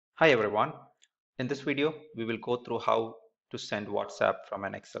Hi everyone. In this video, we will go through how to send WhatsApp from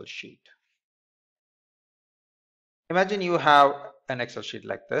an Excel sheet. Imagine you have an Excel sheet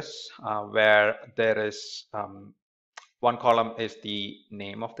like this, where there is one column is the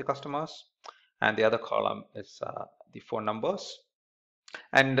name of the customers, and the other column is the phone numbers.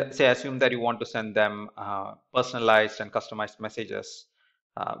 And say, assume that you want to send them personalized and customized messages,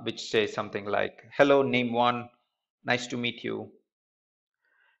 which say something like, "Hello, name one, nice to meet you."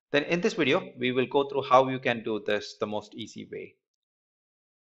 Then in this video, we will go through how you can do this the most easy way.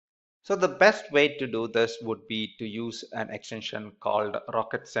 So the best way to do this would be to use an extension called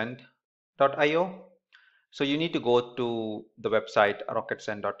rocketsend.io. So you need to go to the website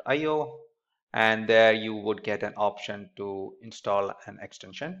rocketsend.io, and there you would get an option to install an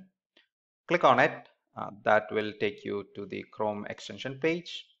extension. Click on it. That will take you to the Chrome extension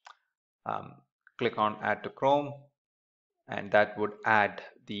page. Click on Add to Chrome, and that would add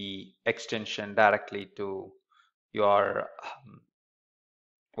the extension directly to your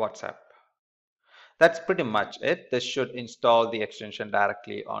WhatsApp. That's pretty much it. This should install the extension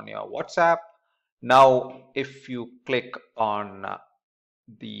directly on your WhatsApp. Now, if you click on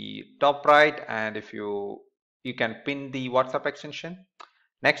the top right, and if you can pin the WhatsApp extension.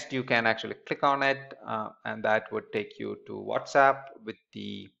 Next, you can actually click on it, and that would take you to WhatsApp with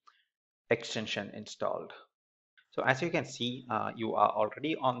the extension installed. So as you can see, you are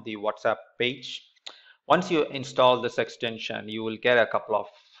already on the WhatsApp page. Once you install this extension, you will get a couple of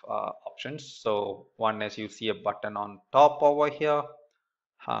options. So one is you see a button on top over here.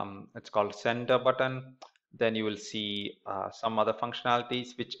 It's called sender button. Then you will see some other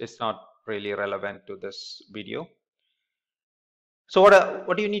functionalities, which is not really relevant to this video. So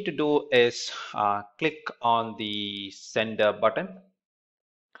what you need to do is click on the sender button.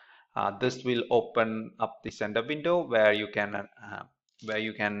 This will open up the sender window where you can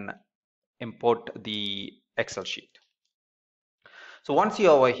import the Excel sheet. So once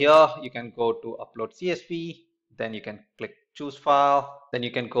you're over here, you can go to upload CSV, then you can click choose file, then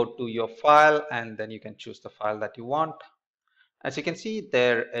you can go to your file, and then you can choose the file that you want. As you can see,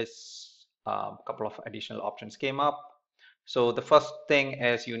 there is a couple of additional options came up. So the first thing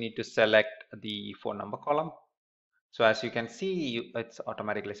is you need to select the phone number column. So as you can see, it's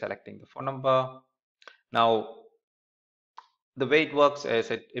automatically selecting the phone number. Now, the way it works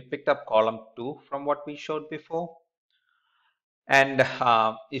is it picked up column 2 from what we showed before. And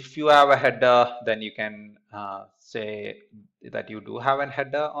if you have a header, then you can say that you do have a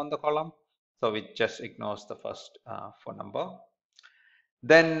header on the column. So it just ignores the first phone number.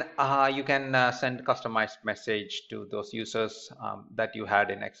 Then you can send customized message to those users that you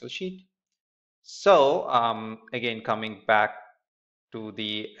had in Excel sheet. So again, coming back to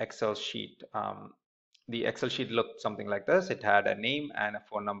the Excel sheet, the Excel sheet looked something like this. It had a name and a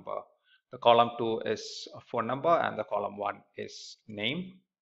phone number. The column 2 is a phone number and the column 1 is name.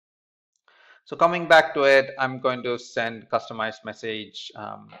 So coming back to it, I'm going to send customized message,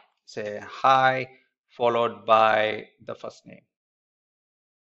 say hi, followed by the first name.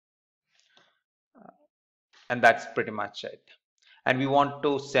 And that's pretty much it. And we want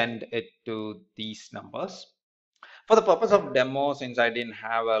to send it to these numbers. For the purpose of demo, since I didn't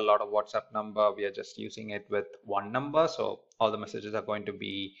have a lot of WhatsApp number, we are just using it with one number. So all the messages are going to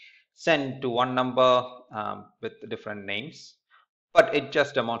be sent to one number with different names. But it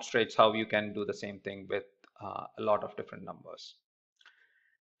just demonstrates how you can do the same thing with a lot of different numbers.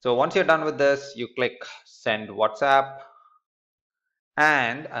 So once you're done with this, you click send WhatsApp,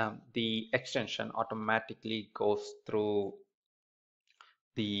 and the extension automatically goes through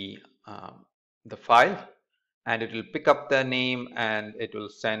the file, and it will pick up the name and it will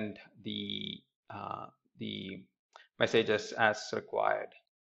send the messages as required.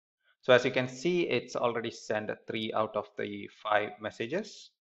 So as you can see, it's already sent 3 out of the 5 messages.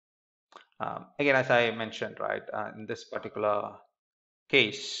 Again, as I mentioned, right, in this particular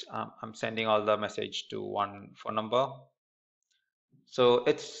case, I'm sending all the message to one phone number. So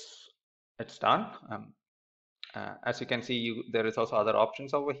it's done. As you can see, there is also other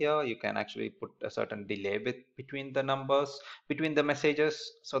options over here. You can actually put a certain delay between the numbers, between the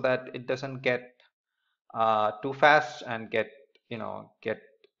messages, so that it doesn't get too fast and get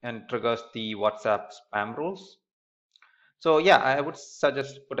and triggers the WhatsApp spam rules. So yeah, I would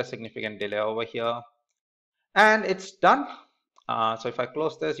suggest put a significant delay over here, and it's done. So if I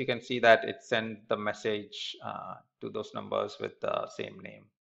close this, you can see that it sent the message to those numbers with the same name.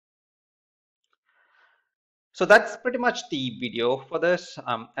 So that's pretty much the video for this.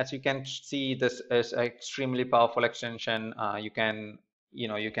 As you can see, this is an extremely powerful extension. You can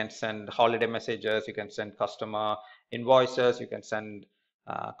send holiday messages, you can send customer invoices, you can send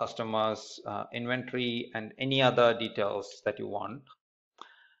customers, inventory, and any other details that you want.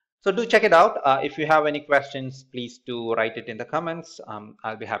 So do check it out. If you have any questions, please do write it in the comments.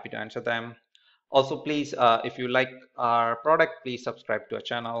 I'll be happy to answer them. Also, please, if you like our product, please subscribe to our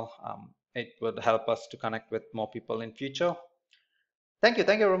channel. It would help us to connect with more people in future. Thank you.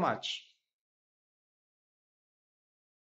 Thank you very much.